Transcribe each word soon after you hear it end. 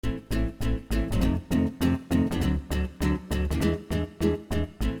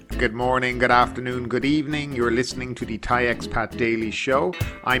Good morning, good afternoon, good evening. You're listening to the Thai Expat Daily Show.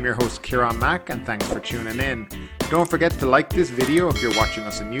 I'm your host Kieran Mack and thanks for tuning in. Don't forget to like this video if you're watching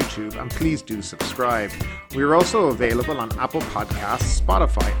us on YouTube and please do subscribe. We're also available on Apple Podcasts,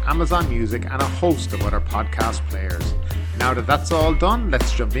 Spotify, Amazon Music and a host of other podcast players. Now that that's all done,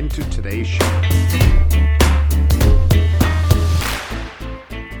 let's jump into today's show.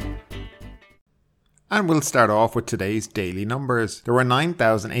 And we'll start off with today's daily numbers. There were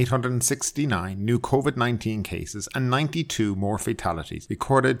 9,869 new COVID-19 cases and 92 more fatalities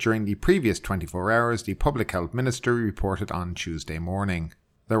recorded during the previous 24 hours, the Public Health Ministry reported on Tuesday morning.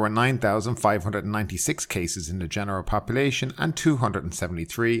 There were 9,596 cases in the general population and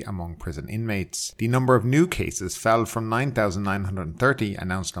 273 among prison inmates. The number of new cases fell from 9,930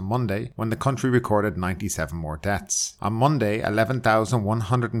 announced on Monday, when the country recorded 97 more deaths. On Monday,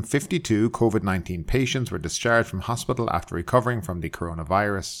 11,152 COVID-19 patients were discharged from hospital after recovering from the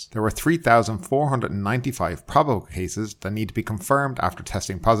coronavirus. There were 3,495 probable cases that need to be confirmed after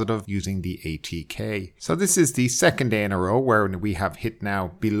testing positive using the ATK. So this is the second day in a row where we have hit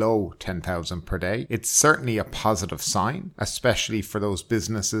now below 10,000 per day. It's certainly a positive sign, especially for those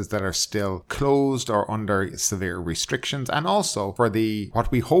businesses that are still closed or under severe restrictions, and also for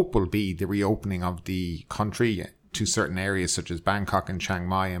what we hope will be the reopening of the country to certain areas such as Bangkok and Chiang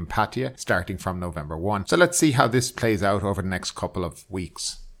Mai and Pattaya starting from November 1. So let's see how this plays out over the next couple of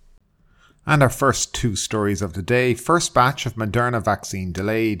weeks. And our first two stories of the day. First batch of Moderna vaccine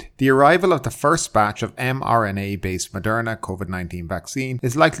delayed. The arrival of the first batch of mRNA-based Moderna COVID-19 vaccine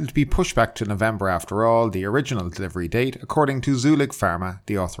is likely to be pushed back to November after all, the original delivery date, according to Zuellig Pharma,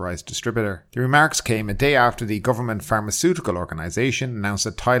 the authorized distributor. The remarks came a day after the government pharmaceutical organization announced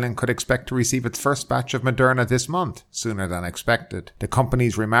that Thailand could expect to receive its first batch of Moderna this month, sooner than expected. The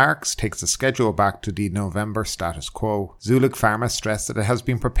company's remarks takes the schedule back to the November status quo. Zuellig Pharma stressed that it has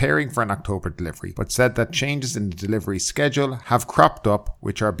been preparing for an October delivery, but said that changes in the delivery schedule have cropped up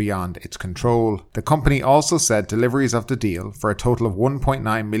which are beyond its control. The company also said deliveries of the deal for a total of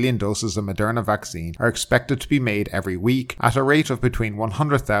 1.9 million doses of Moderna vaccine are expected to be made every week at a rate of between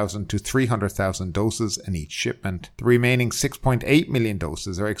 100,000 to 300,000 doses in each shipment. The remaining 6.8 million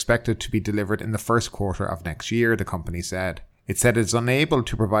doses are expected to be delivered in the first quarter of next year, the company said. It said it is unable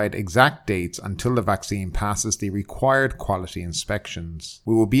to provide exact dates until the vaccine passes the required quality inspections.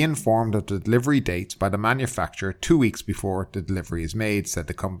 We will be informed of the delivery dates by the manufacturer 2 weeks before the delivery is made, said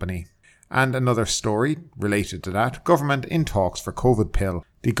the company. And another story related to that, government in talks for COVID pill.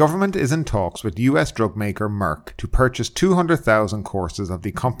 The government is in talks with US drug maker MERCK to purchase 200,000 courses of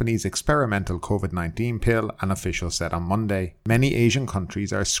the company's experimental COVID-19 pill, an official said on Monday. Many Asian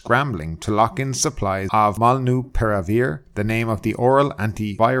countries are scrambling to lock in supplies of Molnupiravir, the name of the oral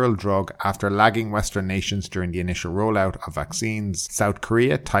antiviral drug, after lagging Western nations during the initial rollout of vaccines. South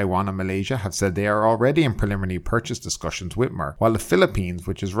Korea, Taiwan and Malaysia have said they are already in preliminary purchase discussions with Merck, while the Philippines,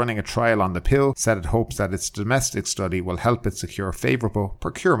 which is running a trial on the pill, said it hopes that its domestic study will help it secure favourable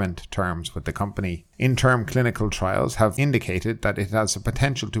procurement terms with the company. Interim clinical trials have indicated that it has the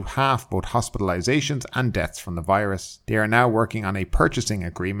potential to halve both hospitalizations and deaths from the virus. They are now working on a purchasing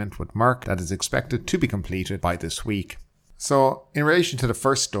agreement with Merck that is expected to be completed by this week. So, in relation to the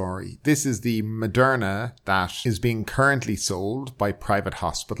first story, this is the Moderna that is being currently sold by private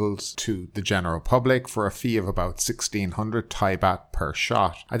hospitals to the general public for a fee of about 1,600 Thai baht per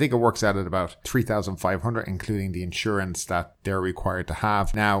shot. I think it works out at about 3,500, including the insurance that they're required to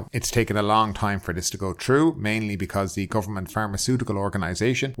have. Now, it's taken a long time for this to go through, mainly because the government pharmaceutical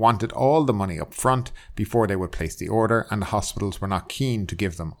organization wanted all the money up front before they would place the order, and the hospitals were not keen to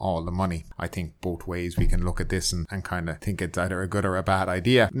give them all the money. I think both ways we can look at this and kind of think it's either a good or a bad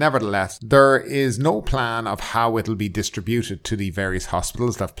idea. Nevertheless, there is no plan of how it'll be distributed to the various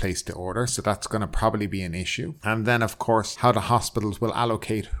hospitals that have placed the order, so that's going to probably be an issue. And then, of course, how the hospitals will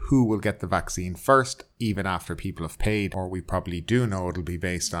allocate who will get the vaccine first, even after people have paid, or we probably do know it'll be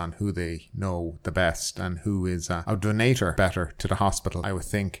based on who they know the best and who is a donator better to the hospital, I would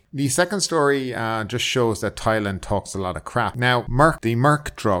think. The second story just shows that Thailand talks a lot of crap. Now, the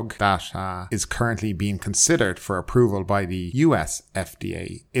MERCK drug that is currently being considered for approval by the US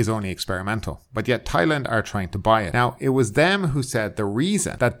FDA is only experimental, but yet Thailand are trying to buy it. Now, it was them who said the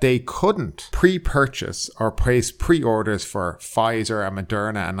reason that they couldn't pre-purchase or place pre-orders for Pfizer and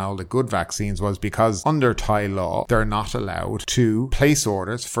Moderna and all the good vaccines was because under Thai law, they're not allowed to place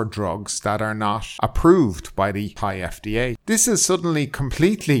orders for drugs that are not approved by the Thai FDA. This is suddenly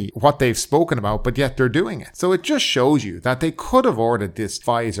completely what they've spoken about, but yet they're doing it. So it just shows you that they could have ordered this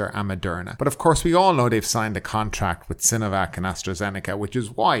Pfizer and Moderna. But of course, we all know they've signed a contract with Sinovac and AstraZeneca, which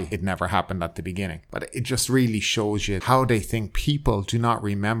is why it never happened at the beginning. But it just really shows you how they think people do not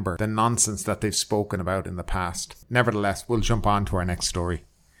remember the nonsense that they've spoken about in the past. Nevertheless, we'll jump on to our next story.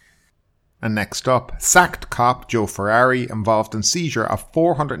 And next up, sacked cop Joe Ferrari involved in seizure of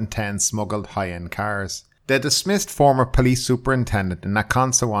 410 smuggled high-end cars. The dismissed former police superintendent in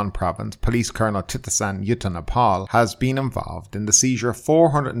Nakhon Sawan province, Police Colonel Titasan Yutanapal, has been involved in the seizure of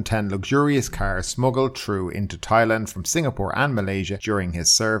 410 luxurious cars smuggled through into Thailand from Singapore and Malaysia during his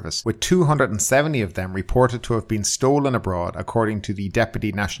service, with 270 of them reported to have been stolen abroad, according to the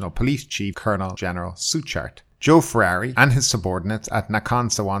Deputy National Police Chief Colonel General Suchart. Joe Ferrari and his subordinates at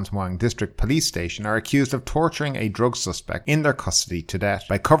Nakhon Sawan's Muang District Police Station are accused of torturing a drug suspect in their custody to death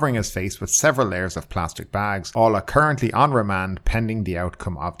by covering his face with several layers of plastic bags. All are currently on remand pending the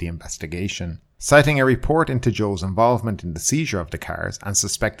outcome of the investigation. Citing a report into Joe's involvement in the seizure of the cars and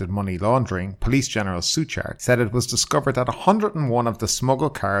suspected money laundering, Police General Suchart said it was discovered that 101 of the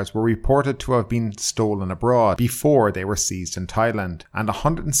smuggled cars were reported to have been stolen abroad before they were seized in Thailand, and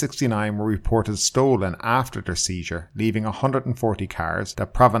 169 were reported stolen after their seizure, leaving 140 cars, the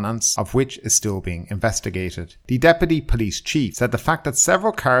provenance of which is still being investigated. The Deputy Police Chief said the fact that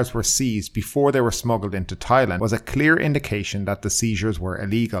several cars were seized before they were smuggled into Thailand was a clear indication that the seizures were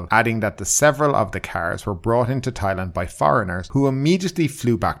illegal, adding that the several of the cars were brought into Thailand by foreigners who immediately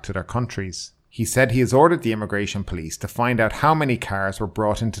flew back to their countries. He said he has ordered the immigration police to find out how many cars were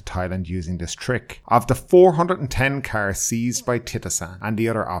brought into Thailand using this trick. Of the 410 cars seized by Titasan and the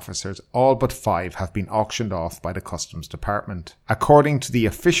other officers, all but 5 have been auctioned off by the Customs Department. According to the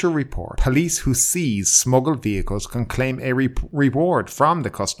official report, police who seize smuggled vehicles can claim a reward from the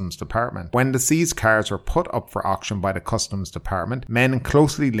Customs Department. When the seized cars were put up for auction by the Customs Department, men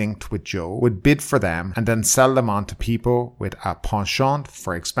closely linked with Joe would bid for them and then sell them on to people with a penchant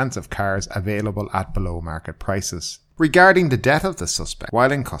for expensive cars available at below market prices. Regarding the death of the suspect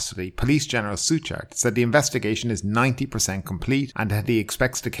while in custody, Police General Suchart said the investigation is 90% complete and that he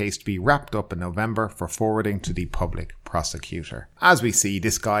expects the case to be wrapped up in November for forwarding to the public prosecutor. As we see,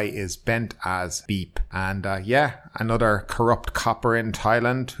 this guy is bent as beep, and another corrupt copper in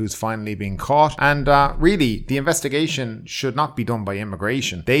Thailand who's finally been caught. And really, the investigation should not be done by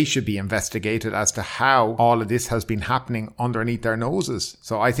immigration. They should be investigated as to how all of this has been happening underneath their noses.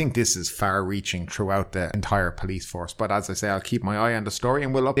 So I think this is far-reaching throughout the entire police force. But as I say, I'll keep my eye on the story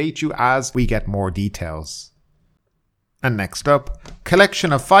and we'll update you as we get more details. And next up,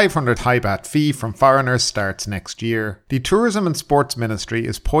 collection of 500 Thai baht fee from foreigners starts next year. The Tourism and Sports Ministry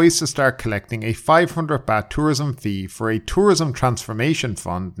is poised to start collecting a 500 baht tourism fee for a tourism transformation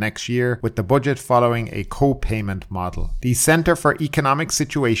fund next year, with the budget following a co-payment model. The Centre for Economic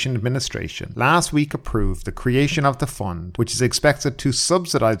Situation Administration last week approved the creation of the fund, which is expected to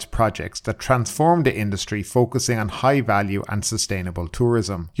subsidise projects that transform the industry, focusing on high value and sustainable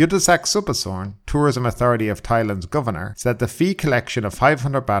tourism. Yuttasak Supasorn, Tourism Authority of Thailand's governor, said the fee collection of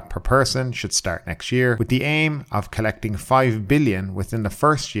 500 baht per person should start next year, with the aim of collecting 5 billion within the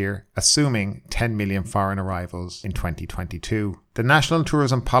first year, assuming 10 million foreign arrivals in 2022. The National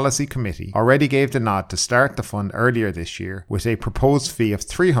Tourism Policy Committee already gave the nod to start the fund earlier this year with a proposed fee of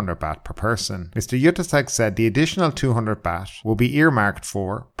 300 baht per person. Mr. Yuttasak said the additional 200 baht will be earmarked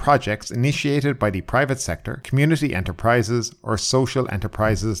for projects initiated by the private sector, community enterprises or social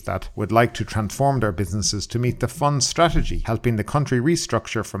enterprises that would like to transform their businesses to meet the fund's strategy, helping the country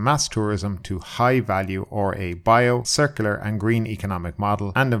restructure from mass tourism to high value or a bio, circular and green economic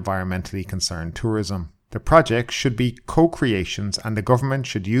model and environmentally concerned tourism. The project should be co-creations and the government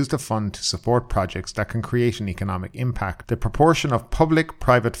should use the fund to support projects that can create an economic impact. The proportion of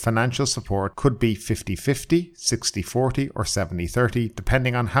public-private financial support could be 50-50, 60-40 or 70-30,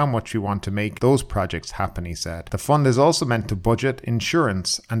 depending on how much we want to make those projects happen, he said. The fund is also meant to budget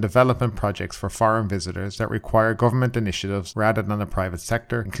insurance and development projects for foreign visitors that require government initiatives rather than the private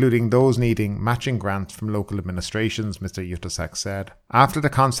sector, including those needing matching grants from local administrations, Mr. Yuttasak said. After the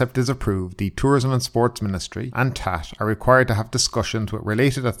concept is approved, the Tourism and Sports Ministry and TAT are required to have discussions with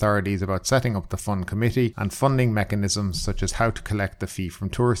related authorities about setting up the fund committee and funding mechanisms such as how to collect the fee from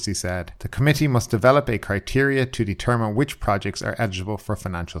tourists, he said. The committee must develop a criteria to determine which projects are eligible for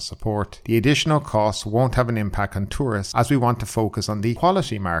financial support. The additional costs won't have an impact on tourists as we want to focus on the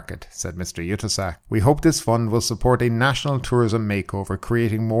quality market, said Mr. Yuttasak. We hope this fund will support a national tourism makeover,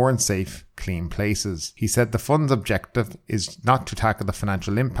 creating more and safe clean places. He said the fund's objective is not to tackle the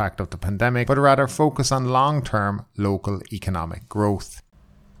financial impact of the pandemic, but rather focus on long-term local economic growth.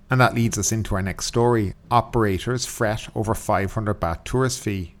 And that leads us into our next story. Operators fret over 500 baht tourist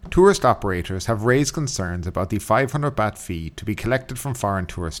fee. Tourist operators have raised concerns about the 500 baht fee to be collected from foreign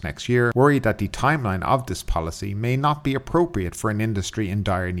tourists next year, worried that the timeline of this policy may not be appropriate for an industry in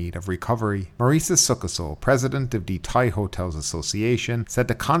dire need of recovery. Marisa Sukaso, president of the Thai Hotels Association, said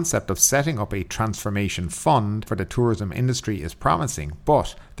the concept of setting up a transformation fund for the tourism industry is promising,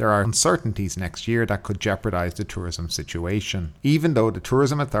 but there are uncertainties next year that could jeopardize the tourism situation. Even though the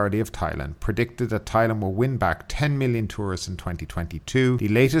Tourism Authority of Thailand predicted that Thailand will win back 10 million tourists in 2022, the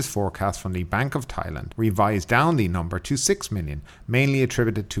latest forecast from the Bank of Thailand revised down the number to 6 million, mainly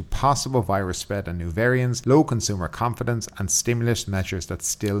attributed to possible virus spread and new variants, low consumer confidence, and stimulus measures that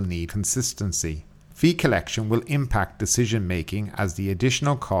still need consistency. Fee collection will impact decision making as the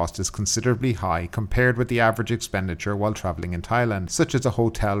additional cost is considerably high compared with the average expenditure while travelling in Thailand, such as a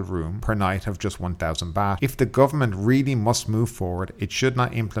hotel room per night of just 1,000 baht. If the government really must move forward, it should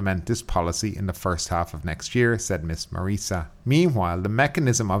not implement this policy in the first half of next year, said Ms. Marisa. Meanwhile, the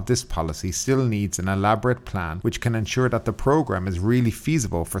mechanism of this policy still needs an elaborate plan which can ensure that the program is really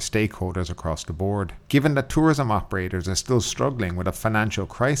feasible for stakeholders across the board. Given that tourism operators are still struggling with a financial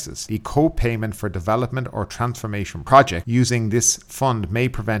crisis, the co-payment for development or transformation project using this fund may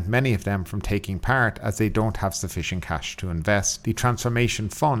prevent many of them from taking part as they don't have sufficient cash to invest. The transformation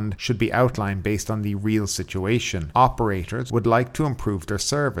fund should be outlined based on the real situation. Operators would like to improve their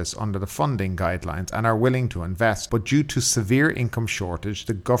service under the funding guidelines and are willing to invest, but due to severe income shortage,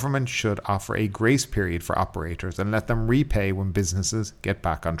 the government should offer a grace period for operators and let them repay when businesses get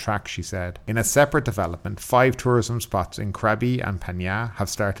back on track, she said. In a separate development, 5 tourism spots in Krabi and Phang have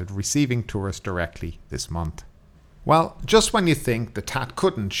started receiving tourists directly this month. Well, just when you think the TAT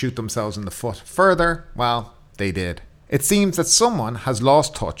couldn't shoot themselves in the foot further, well, they did. It seems that someone has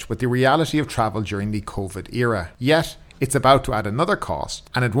lost touch with the reality of travel during the COVID era, yet it's about to add another cost,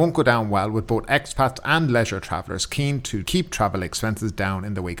 and it won't go down well with both expats and leisure travellers keen to keep travel expenses down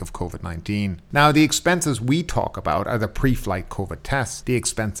in the wake of COVID-19. Now, the expenses we talk about are the pre-flight COVID tests, the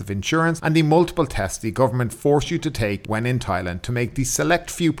expensive insurance, and the multiple tests the government force you to take when in Thailand to make the select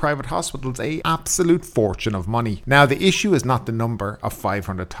few private hospitals an absolute fortune of money. Now, the issue is not the number of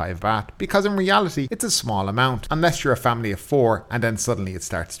 500 Thai baht, because in reality, it's a small amount, unless you're a family of 4, and then suddenly it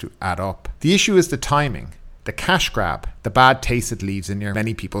starts to add up. The issue is the timing. The cash grab, the bad taste it leaves in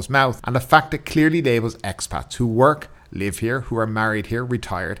many people's mouth, and the fact it clearly labels expats who work, live here, who are married here,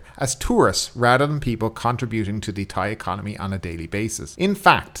 retired, as tourists rather than people contributing to the Thai economy on a daily basis. In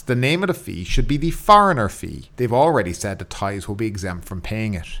fact, the name of the fee should be the foreigner fee. They've already said that Thais will be exempt from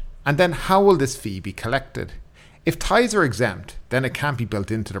paying it. And then how will this fee be collected? If Thais are exempt, then it can't be built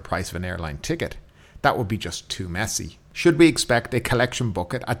into the price of an airline ticket. That would be just too messy. Should we expect a collection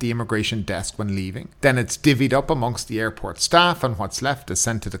bucket at the immigration desk when leaving? Then it's divvied up amongst the airport staff, and what's left is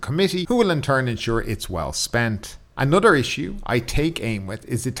sent to the committee, who will in turn ensure it's well spent. Another issue I take aim with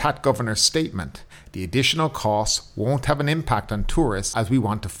is the TAT governor's statement. The additional costs won't have an impact on tourists as we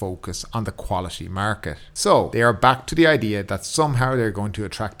want to focus on the quality market. So they are back to the idea that somehow they're going to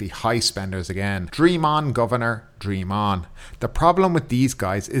attract the high spenders again. Dream on, governor, dream on. The problem with these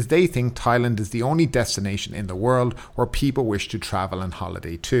guys is they think Thailand is the only destination in the world where people wish to travel and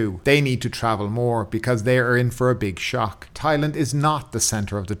holiday to. They need to travel more because they are in for a big shock. Thailand is not the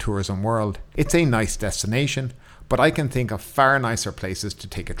center of the tourism world. It's a nice destination, but I can think of far nicer places to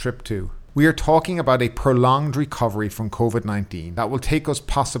take a trip to. We are talking about a prolonged recovery from COVID-19 that will take us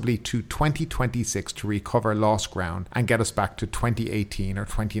possibly to 2026 to recover lost ground and get us back to 2018 or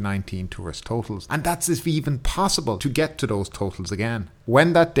 2019 tourist totals. And that's if even possible to get to those totals again.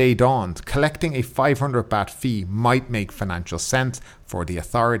 When that day dawns, collecting a 500 baht fee might make financial sense for the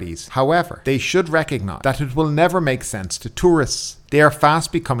authorities. However, they should recognize that it will never make sense to tourists. They are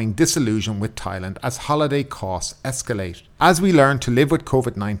fast becoming disillusioned with Thailand as holiday costs escalate. As we learn to live with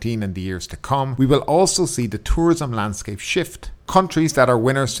COVID-19 in the years to come, we will also see the tourism landscape shift. Countries that are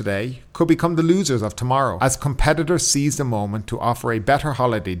winners today could become the losers of tomorrow as competitors seize the moment to offer a better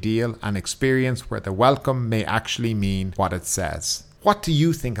holiday deal and experience where the welcome may actually mean what it says. What do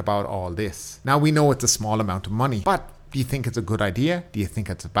you think about all this? Now, we know it's a small amount of money, but do you think it's a good idea? Do you think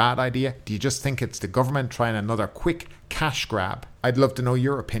it's a bad idea? Do you just think it's the government trying another quick cash grab? I'd love to know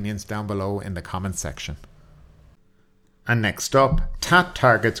your opinions down below in the comments section. And next up, TAT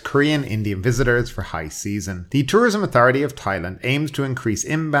targets Korean Indian visitors for high season. The Tourism Authority of Thailand aims to increase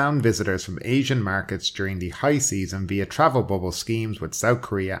inbound visitors from Asian markets during the high season via travel bubble schemes with South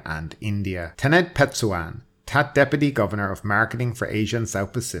Korea and India. Tenet Petsuan, TAT Deputy Governor of Marketing for Asia and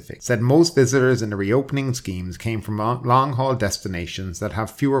South Pacific, said most visitors in the reopening schemes came from long-haul destinations that have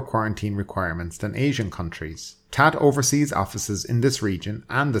fewer quarantine requirements than Asian countries. TAT overseas offices in this region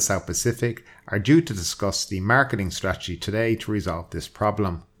and the South Pacific are due to discuss the marketing strategy today to resolve this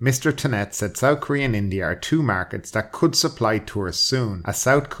problem. Mr. TAT said South Korea and India are two markets that could supply tourists soon, as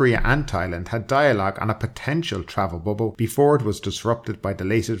South Korea and Thailand had dialogue on a potential travel bubble before it was disrupted by the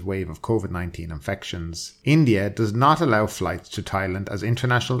latest wave of COVID-19 infections. India does not allow flights to Thailand as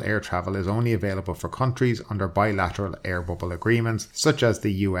international air travel is only available for countries under bilateral air bubble agreements such as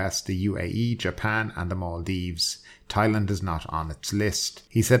the US, the UAE, Japan and the Maldives. Thailand is not on its list.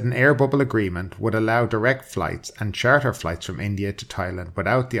 He said an air bubble agreement would allow direct flights and charter flights from India to Thailand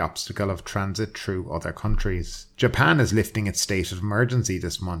without the obstacle of transit through other countries. Japan is lifting its state of emergency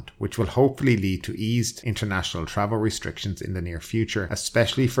this month, which will hopefully lead to eased international travel restrictions in the near future,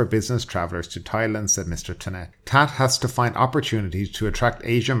 especially for business travellers to Thailand, said Mr. TAT. TAT has to find opportunities to attract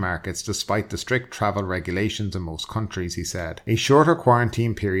Asian markets despite the strict travel regulations in most countries, he said. A shorter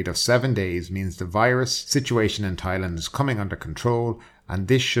quarantine period of 7 days means the virus situation in Thailand is coming under control, and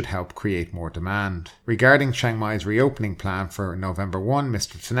this should help create more demand. Regarding Chiang Mai's reopening plan for November 1,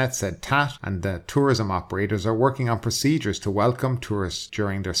 Mr. TAT said TAT and the tourism operators are working on procedures to welcome tourists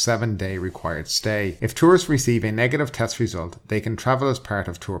during their 7-day required stay. If tourists receive a negative test result, they can travel as part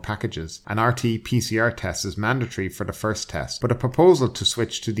of tour packages. An RT-PCR test is mandatory for the first test, but a proposal to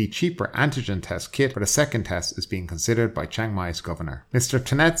switch to the cheaper antigen test kit for the second test is being considered by Chiang Mai's governor. Mr.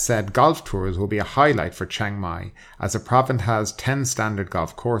 TAT said golf tours will be a highlight for Chiang Mai, as the province has 10 standard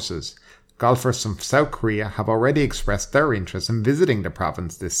golf courses. Golfers from South Korea have already expressed their interest in visiting the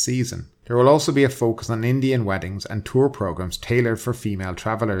province this season. There will also be a focus on Indian weddings and tour programs tailored for female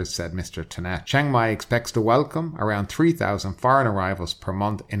travellers, said Mr. TAT. Chiang Mai expects to welcome around 3,000 foreign arrivals per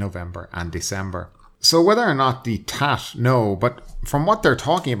month in November and December. So whether or not the TAT know, but from what they're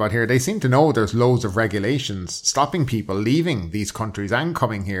talking about here, they seem to know there's loads of regulations stopping people leaving these countries and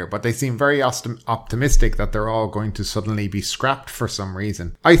coming here, but they seem very optimistic that they're all going to suddenly be scrapped for some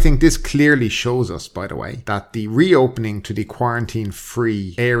reason. I think this clearly shows us, by the way, that the reopening to the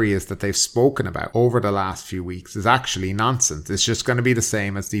quarantine-free areas that they've spoken about over the last few weeks is actually nonsense. It's just going to be the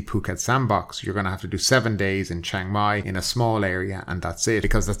same as the Phuket sandbox. You're going to have to do 7 days in Chiang Mai in a small area, and that's it,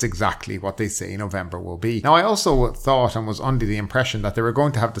 because that's exactly what they say November will be. Now, I also thought and was under the impression that they were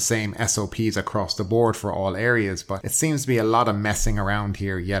going to have the same SOPs across the board for all areas, but it seems to be a lot of messing around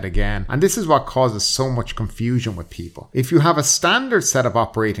here yet again. And this is what causes so much confusion with people. If you have a standard set of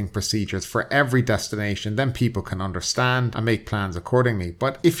operating procedures for every destination, then people can understand and make plans accordingly.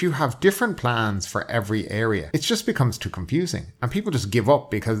 But if you have different plans for every area, it just becomes too confusing. And people just give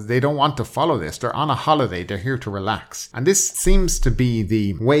up because they don't want to follow this. They're on a holiday. They're here to relax. And this seems to be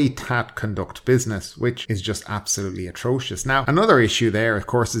the way TAT conduct business, which is just absolutely atrocious. Now, another issue there, of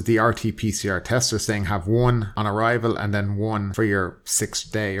course, is the RT-PCR tests. They're saying have one on arrival and then one for your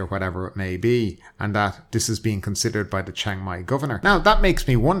 6th day or whatever it may be, and that this is being considered by the Chiang Mai governor. Now, that makes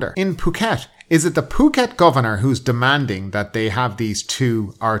me wonder, in Phuket, is it the Phuket governor who's demanding that they have these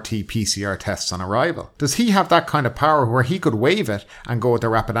 2 RT-PCR tests on arrival? Does he have that kind of power where he could waive it and go with the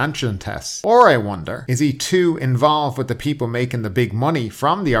rapid antigen tests? Or I wonder, is he too involved with the people making the big money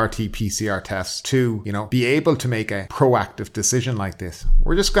from the RT-PCR tests to, be able to make a proactive decision like this?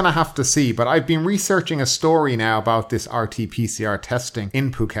 We're just going to have to see, but I've been researching a story now about this RT-PCR testing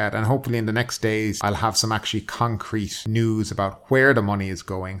in Phuket, and hopefully in the next days I'll have some actually concrete news about where the money is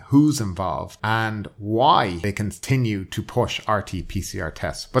going, who's involved, and why they continue to push RT-PCR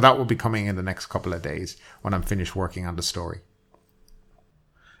tests. But that will be coming in the next couple of days when I'm finished working on the story.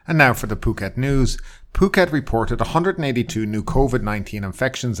 And now for the Phuket news. Phuket reported 182 new COVID-19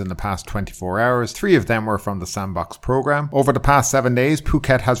 infections in the past 24 hours. 3 of them were from the Sandbox program. Over the past 7 days,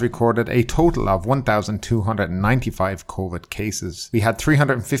 Phuket has recorded a total of 1,295 COVID cases. We had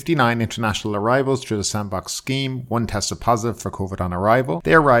 359 international arrivals through the Sandbox scheme. 1 tested positive for COVID on arrival.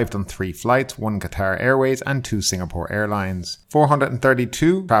 They arrived on 3 flights, 1 Qatar Airways and 2 Singapore Airlines.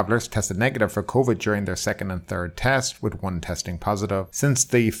 432 travellers tested negative for COVID during their 2nd and 3rd test, with 1 testing positive. Since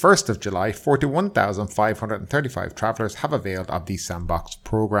the 1st of July, 41,535 travellers have availed of the Sandbox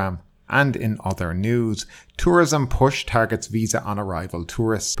program. And in other news, tourism push targets visa on arrival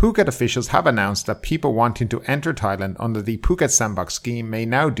tourists. Phuket officials have announced that people wanting to enter Thailand under the Phuket Sandbox scheme may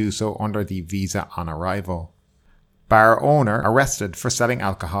now do so under the visa on arrival. Bar owner arrested for selling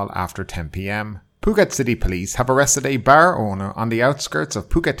alcohol after 10 p.m. Phuket City Police have arrested a bar owner on the outskirts of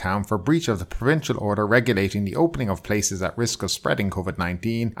Phuket town for breach of the provincial order regulating the opening of places at risk of spreading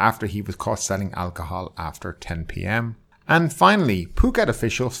COVID-19 after he was caught selling alcohol after 10 p.m. And finally, Phuket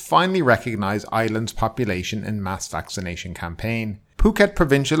officials finally recognise island's population in mass vaccination campaign. Phuket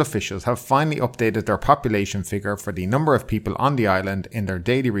provincial officials have finally updated their population figure for the number of people on the island in their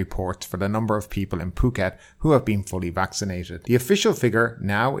daily reports for the number of people in Phuket who have been fully vaccinated. The official figure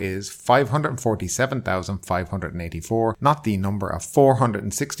now is 547,584, not the number of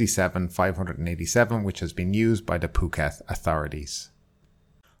 467,587 which has been used by the Phuket authorities.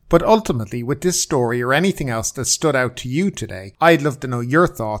 But ultimately, with this story or anything else that stood out to you today, I'd love to know your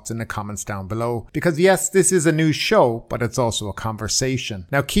thoughts in the comments down below. Because yes, this is a news show, but it's also a conversation.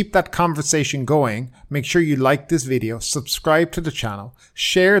 Now keep that conversation going, make sure you like this video, subscribe to the channel,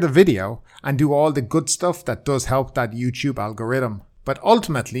 share the video, and do all the good stuff that does help that YouTube algorithm. But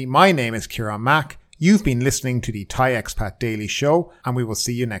ultimately, my name is Kieran Mack, you've been listening to the Thai Expat Daily Show, and we will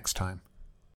see you next time.